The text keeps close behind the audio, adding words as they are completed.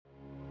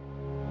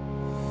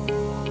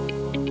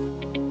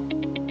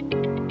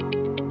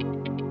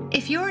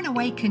If you're an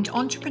awakened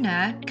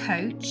entrepreneur,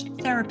 coach,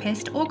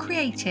 therapist, or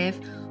creative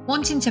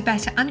wanting to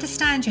better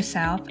understand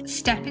yourself,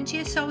 step into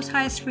your soul's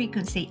highest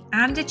frequency,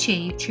 and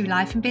achieve true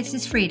life and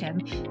business freedom,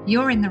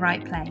 you're in the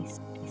right place.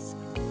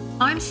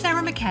 I'm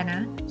Sarah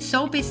McKenna,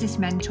 soul business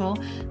mentor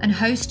and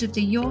host of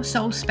the Your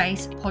Soul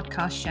Space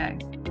podcast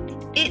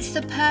show. It's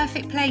the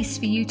perfect place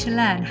for you to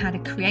learn how to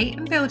create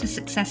and build a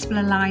successful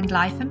aligned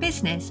life and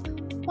business,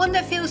 one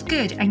that feels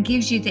good and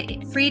gives you the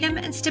freedom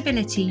and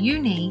stability you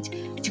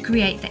need to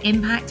create the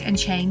impact and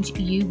change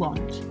you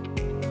want.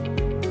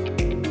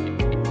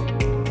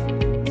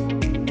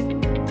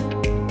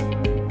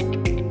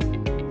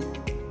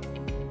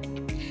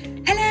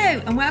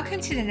 Hello and welcome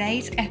to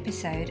today's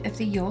episode of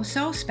the Your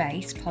Soul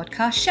Space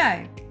podcast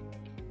show.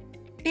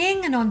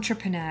 Being an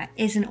entrepreneur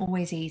isn't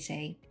always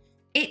easy.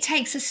 It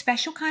takes a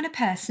special kind of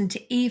person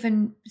to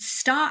even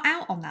start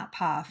out on that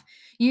path.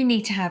 You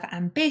need to have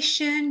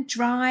ambition,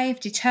 drive,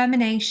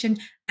 determination,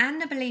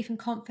 and the belief and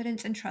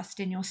confidence and trust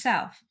in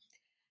yourself.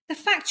 The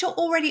fact you're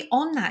already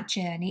on that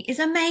journey is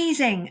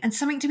amazing and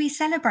something to be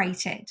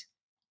celebrated.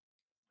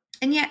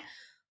 And yet,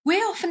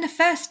 we're often the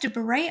first to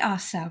berate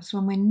ourselves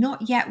when we're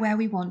not yet where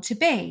we want to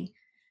be.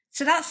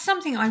 So that's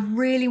something I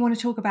really want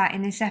to talk about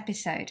in this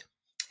episode.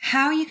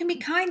 How you can be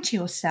kind to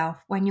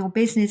yourself when your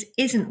business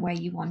isn't where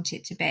you want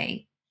it to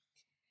be.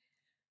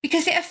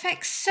 Because it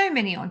affects so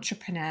many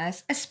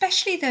entrepreneurs,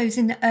 especially those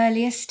in the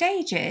earlier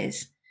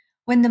stages,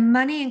 when the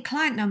money and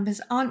client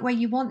numbers aren't where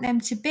you want them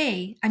to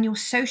be, and your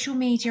social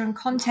media and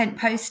content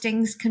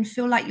postings can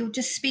feel like you're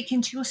just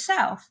speaking to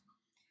yourself.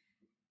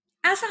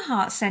 As a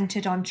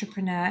heart-centered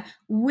entrepreneur,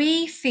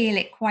 we feel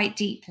it quite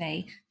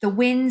deeply. The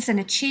wins and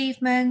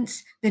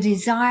achievements, the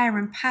desire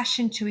and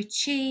passion to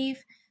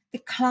achieve, the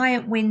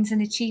client wins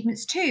and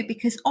achievements too,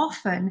 because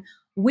often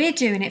we're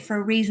doing it for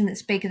a reason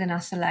that's bigger than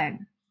us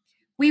alone.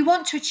 We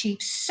want to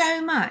achieve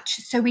so much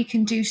so we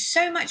can do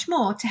so much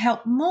more to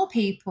help more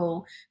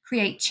people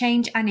create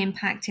change and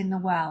impact in the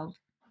world.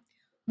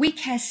 We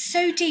care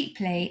so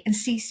deeply and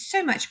see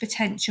so much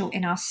potential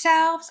in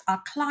ourselves,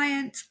 our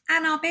clients,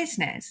 and our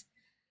business.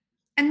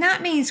 And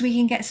that means we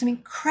can get some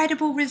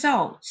incredible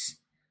results,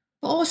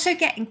 but also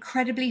get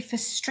incredibly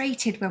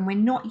frustrated when we're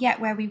not yet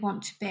where we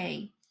want to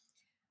be.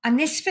 And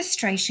this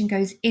frustration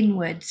goes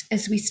inwards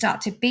as we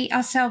start to beat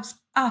ourselves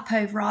up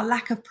over our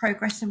lack of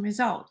progress and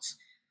results.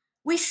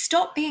 We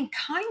stop being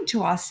kind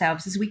to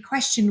ourselves as we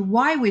question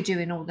why we're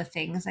doing all the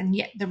things and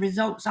yet the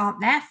results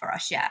aren't there for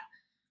us yet.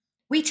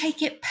 We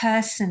take it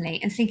personally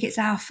and think it's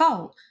our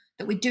fault,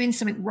 that we're doing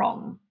something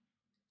wrong.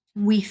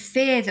 We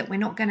fear that we're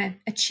not going to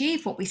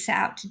achieve what we set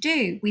out to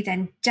do. We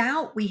then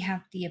doubt we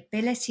have the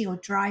ability or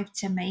drive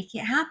to make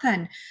it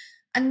happen.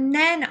 And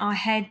then our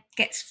head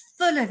gets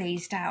full of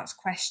these doubts,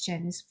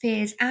 questions,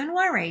 fears, and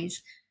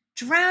worries,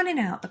 drowning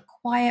out the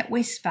quiet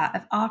whisper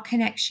of our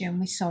connection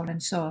with soul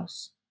and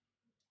source.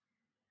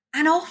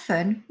 And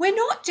often we're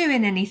not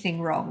doing anything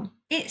wrong.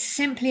 It's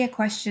simply a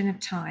question of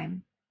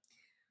time.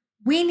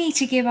 We need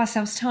to give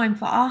ourselves time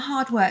for our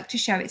hard work to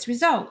show its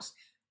results.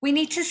 We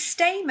need to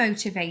stay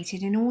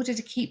motivated in order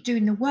to keep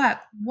doing the work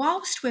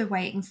whilst we're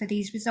waiting for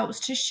these results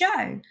to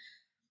show.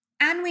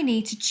 And we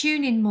need to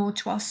tune in more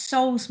to our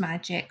soul's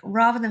magic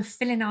rather than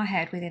filling our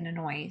head with inner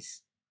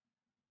noise.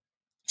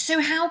 So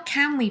how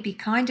can we be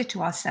kinder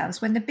to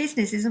ourselves when the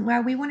business isn't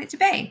where we want it to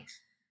be?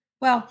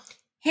 Well,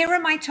 here are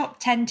my top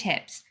 10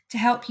 tips to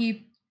help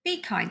you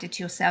be kinder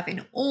to yourself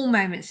in all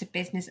moments of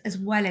business as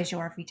well as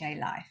your everyday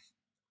life.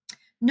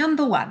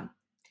 Number 1,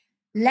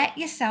 let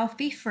yourself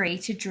be free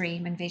to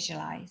dream and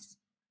visualize.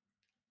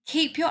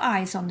 Keep your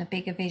eyes on the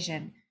bigger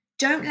vision.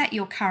 Don't let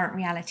your current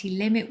reality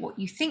limit what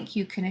you think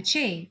you can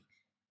achieve.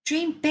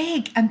 Dream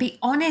big and be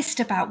honest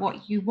about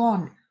what you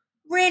want.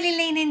 Really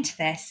lean into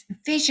this,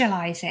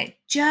 visualize it,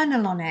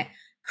 journal on it,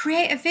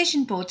 create a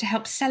vision board to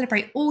help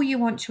celebrate all you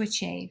want to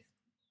achieve.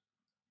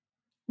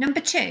 Number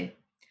 2,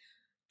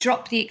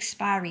 drop the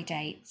expiry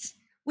dates.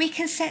 We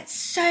can set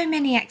so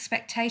many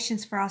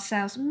expectations for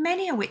ourselves,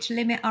 many of which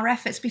limit our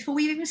efforts before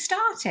we've even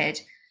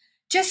started.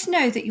 Just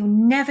know that you're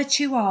never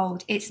too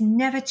old, it's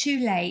never too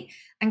late,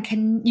 and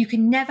you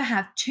can never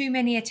have too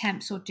many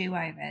attempts or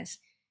do-overs.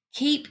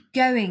 Keep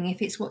going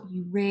if it's what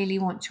you really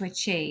want to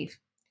achieve.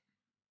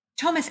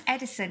 Thomas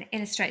Edison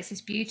illustrates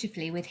this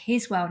beautifully with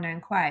his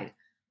well-known quote,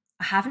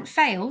 "I haven't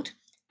failed,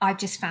 I've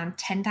just found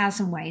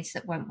 10,000 ways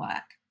that won't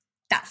work."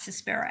 That's the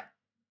spirit.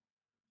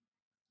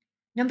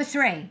 Number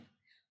 3,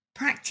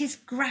 practice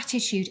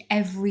gratitude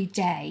every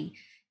day.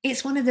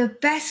 It's one of the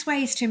best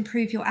ways to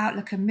improve your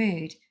outlook and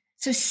mood.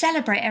 So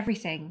celebrate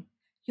everything.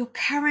 Your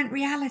current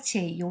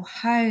reality, your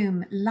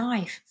home,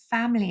 life,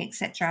 family,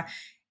 etc.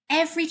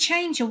 Every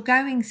change you're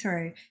going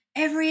through,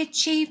 every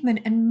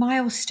achievement and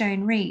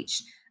milestone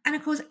reached, and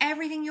of course,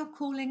 everything you're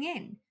calling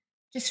in.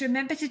 Just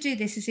remember to do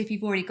this as if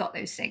you've already got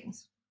those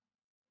things.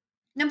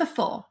 Number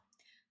 4,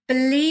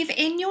 believe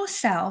in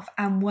yourself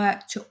and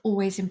work to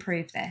always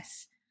improve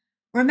this.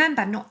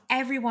 Remember, not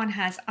everyone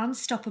has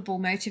unstoppable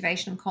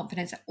motivation and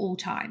confidence at all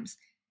times.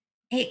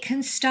 It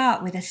can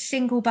start with a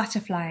single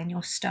butterfly in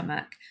your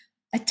stomach,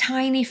 a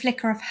tiny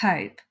flicker of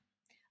hope,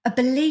 a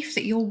belief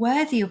that you're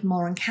worthy of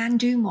more and can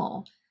do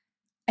more,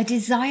 a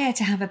desire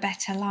to have a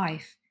better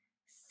life.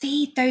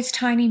 Feed those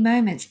tiny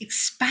moments,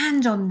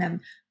 expand on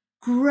them,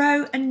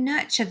 grow and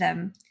nurture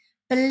them.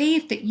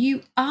 Believe that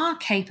you are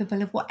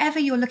capable of whatever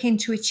you're looking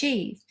to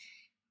achieve.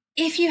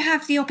 If you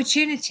have the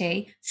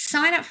opportunity,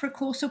 sign up for a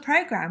course or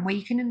program where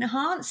you can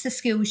enhance the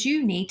skills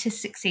you need to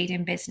succeed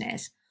in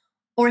business.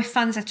 Or if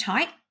funds are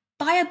tight,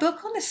 buy a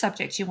book on the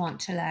subject you want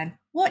to learn,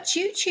 watch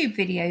YouTube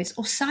videos,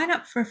 or sign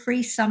up for a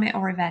free summit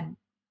or event.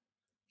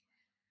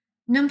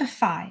 Number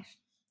 5,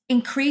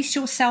 increase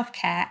your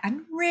self-care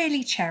and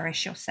really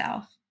cherish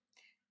yourself.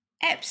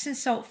 Epsom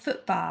salt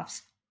foot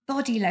baths,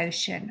 body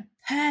lotion,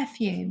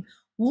 perfume,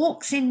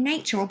 walks in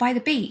nature or by the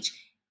beach,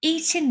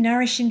 eating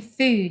nourishing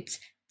foods,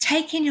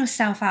 taking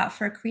yourself out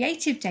for a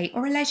creative date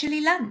or a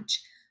leisurely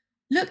lunch.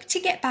 Look to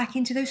get back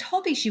into those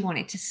hobbies you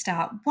wanted to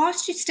start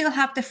whilst you still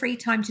have the free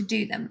time to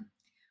do them.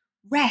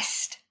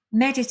 Rest,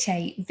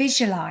 meditate,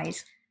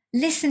 visualize,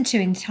 listen to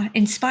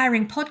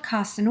inspiring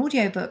podcasts and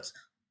audiobooks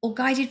or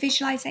guided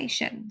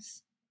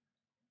visualizations.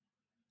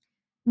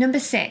 Number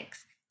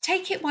 6,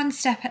 take it one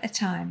step at a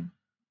time.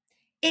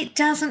 It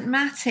doesn't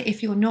matter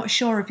if you're not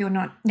sure of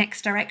your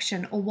next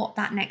direction or what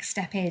that next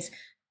step is.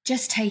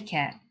 Just take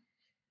it,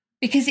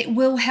 because it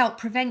will help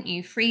prevent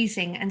you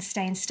freezing and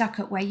staying stuck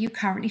at where you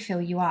currently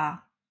feel you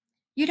are.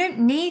 You don't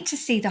need to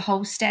see the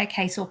whole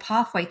staircase or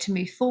pathway to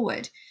move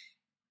forward.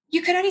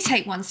 You can only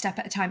take one step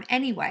at a time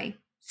anyway,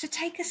 so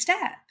take a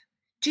step.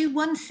 Do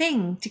one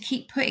thing to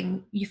keep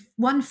putting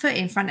one foot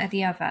in front of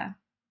the other.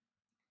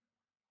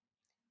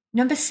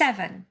 Number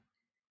 7,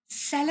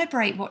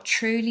 celebrate what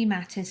truly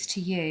matters to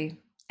you,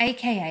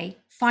 aka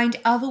find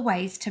other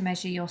ways to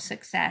measure your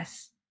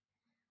success.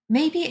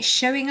 Maybe it's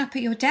showing up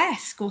at your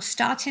desk or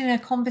starting a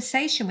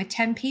conversation with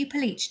 10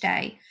 people each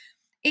day.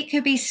 It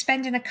could be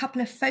spending a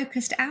couple of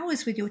focused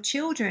hours with your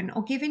children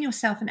or giving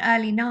yourself an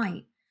early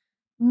night.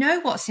 Know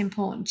what's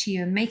important to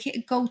you and make it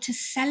a goal to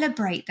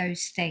celebrate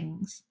those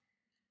things.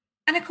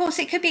 And of course,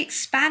 it could be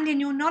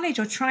expanding your knowledge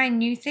or trying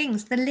new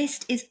things. The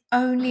list is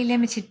only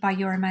limited by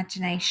your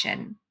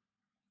imagination.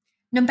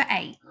 Number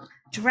 8,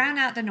 drown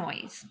out the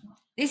noise.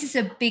 This is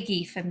a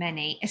biggie for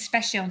many,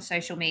 especially on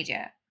social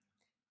media.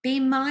 Be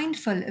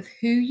mindful of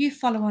who you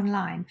follow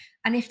online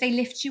and if they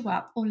lift you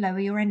up or lower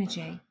your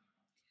energy.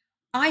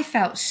 I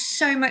felt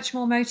so much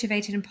more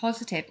motivated and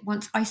positive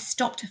once I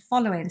stopped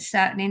following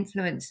certain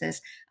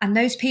influencers and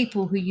those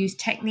people who use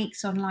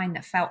techniques online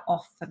that felt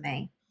off for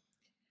me.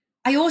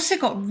 I also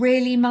got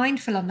really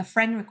mindful on the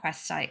friend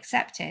requests I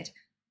accepted.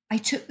 I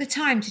took the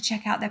time to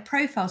check out their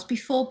profiles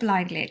before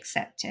blindly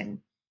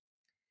accepting.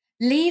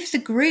 Leave the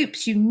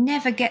groups you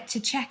never get to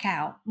check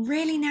out,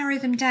 really narrow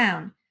them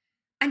down,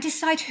 and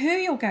decide who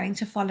you're going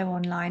to follow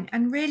online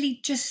and really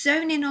just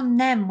zone in on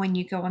them when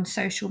you go on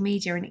social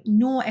media and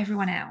ignore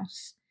everyone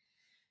else.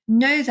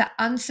 Know that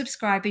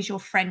unsubscribe is your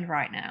friend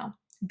right now,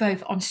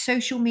 both on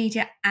social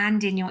media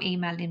and in your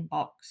email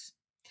inbox.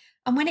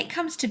 And when it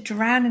comes to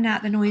drowning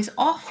out the noise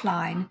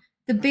offline,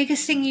 the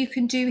biggest thing you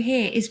can do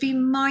here is be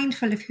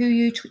mindful of who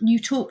you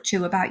talk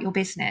to about your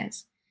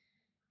business.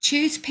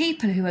 Choose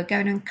people who are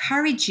going to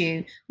encourage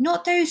you,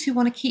 not those who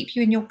want to keep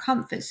you in your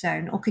comfort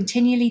zone or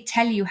continually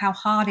tell you how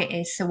hard it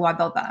is, so why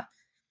bother?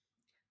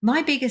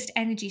 My biggest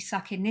energy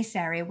suck in this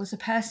area was a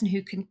person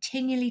who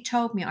continually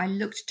told me I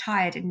looked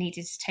tired and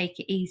needed to take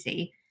it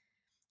easy.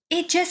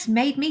 It just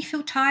made me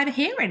feel tired of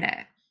hearing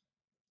it.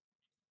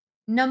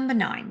 Number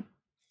 9,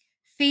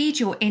 feed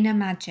your inner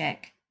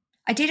magic.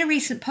 I did a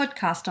recent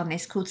podcast on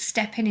this called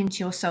Stepping into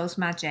Your Soul's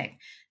Magic.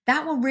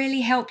 That will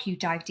really help you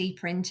dive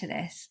deeper into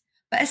this.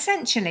 But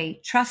essentially,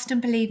 trust and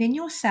believe in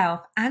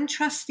yourself and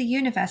trust the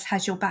universe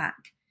has your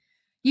back.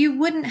 You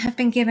wouldn't have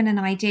been given an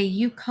idea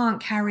you can't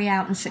carry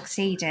out and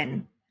succeed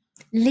in.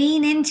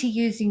 Lean into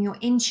using your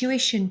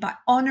intuition by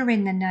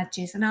honoring the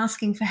nudges and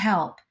asking for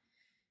help.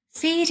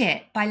 Feed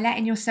it by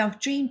letting yourself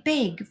dream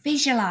big,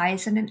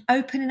 visualize, and then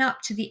opening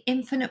up to the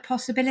infinite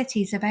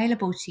possibilities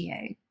available to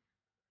you.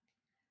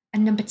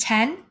 And number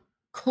 10,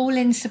 call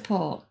in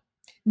support.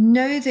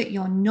 Know that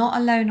you're not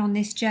alone on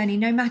this journey,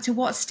 no matter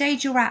what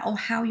stage you're at or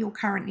how you're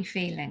currently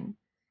feeling.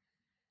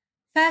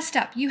 First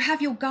up, you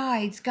have your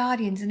guides,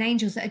 guardians, and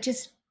angels that are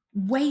just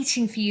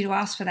waiting for you to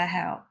ask for their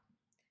help.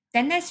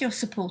 Then there's your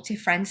supportive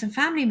friends and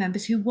family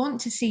members who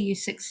want to see you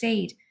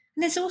succeed.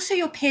 And there's also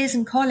your peers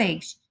and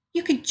colleagues.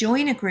 You could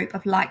join a group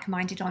of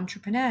like-minded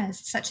entrepreneurs,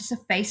 such as a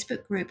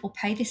Facebook group or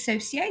paid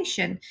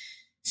association,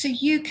 so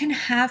you can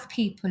have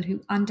people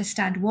who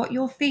understand what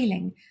you're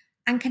feeling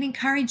and can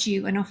encourage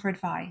you and offer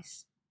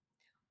advice.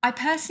 I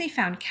personally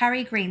found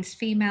Carrie Green's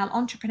Female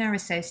Entrepreneur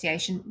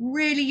Association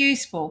really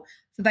useful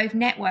for both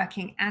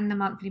networking and the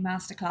monthly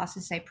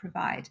masterclasses they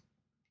provide.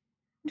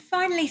 And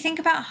finally, think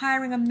about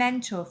hiring a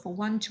mentor for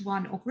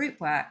one-to-one or group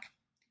work.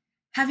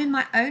 Having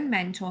my own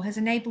mentor has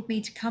enabled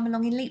me to come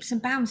along in leaps and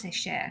bounds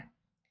this year.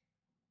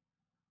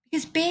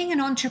 Because being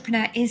an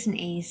entrepreneur isn't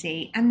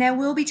easy, and there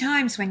will be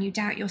times when you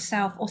doubt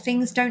yourself or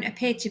things don't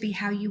appear to be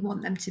how you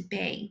want them to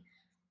be.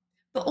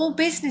 But all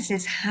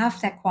businesses have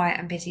their quiet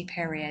and busy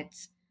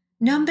periods.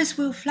 Numbers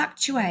will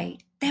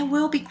fluctuate, There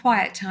will be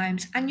quiet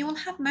times, and you'll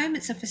have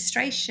moments of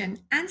frustration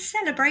and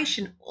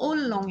celebration all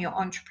along your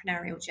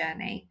entrepreneurial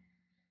journey.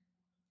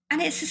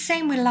 And it's the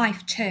same with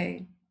life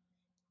too.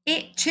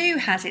 It too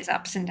has its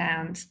ups and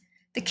downs.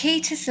 The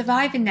key to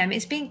surviving them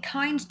is being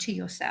kind to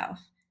yourself.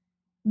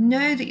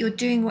 Know that you're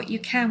doing what you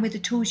can with the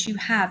tools you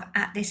have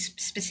at this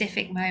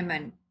specific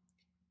moment.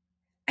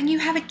 And you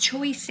have a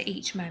choice at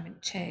each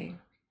moment too.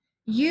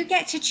 You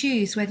get to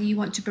choose whether you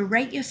want to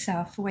berate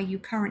yourself for where you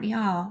currently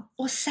are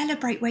or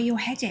celebrate where you're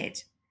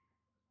headed.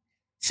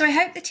 So I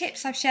hope the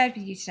tips I've shared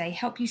with you today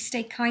help you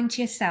stay kind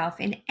to yourself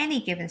in any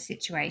given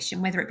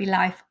situation, whether it be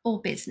life or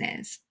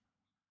business.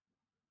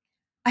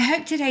 I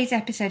hope today's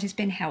episode has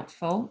been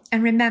helpful.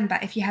 And remember,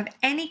 if you have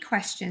any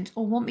questions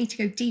or want me to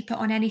go deeper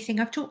on anything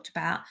I've talked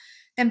about,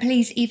 then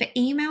please either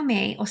email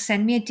me or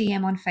send me a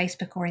DM on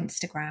Facebook or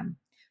Instagram.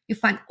 You'll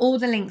find all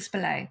the links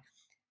below.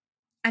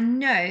 And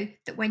know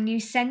that when you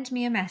send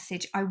me a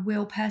message, I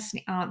will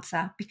personally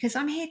answer because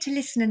I'm here to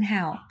listen and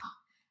help.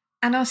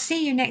 And I'll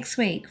see you next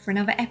week for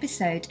another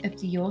episode of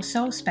the Your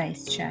Soul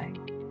Space Show.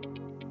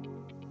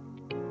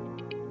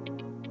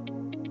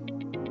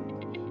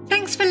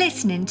 Thanks for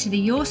listening to the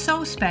Your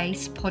Soul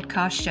Space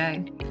podcast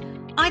show.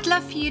 I'd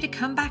love for you to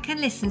come back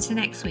and listen to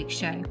next week's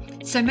show.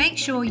 So make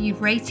sure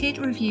you've rated,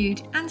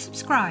 reviewed, and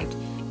subscribed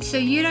so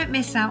you don't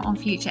miss out on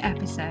future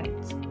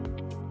episodes.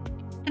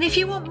 And if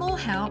you want more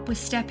help with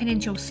stepping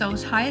into your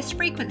soul's highest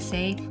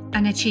frequency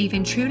and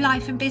achieving true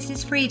life and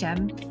business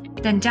freedom,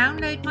 then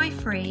download my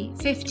free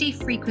 50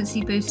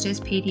 Frequency Boosters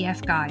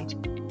PDF guide.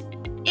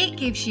 It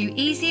gives you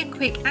easy and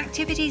quick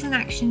activities and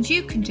actions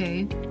you can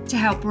do to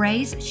help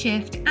raise,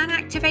 shift, and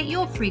activate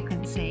your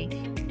frequency.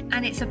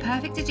 And it's a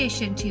perfect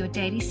addition to your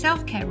daily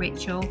self-care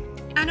ritual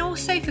and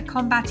also for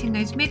combating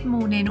those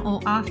mid-morning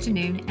or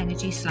afternoon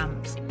energy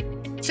slumps.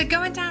 So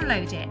go and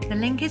download it. The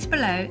link is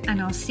below,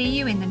 and I'll see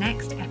you in the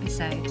next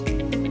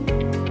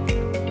episode.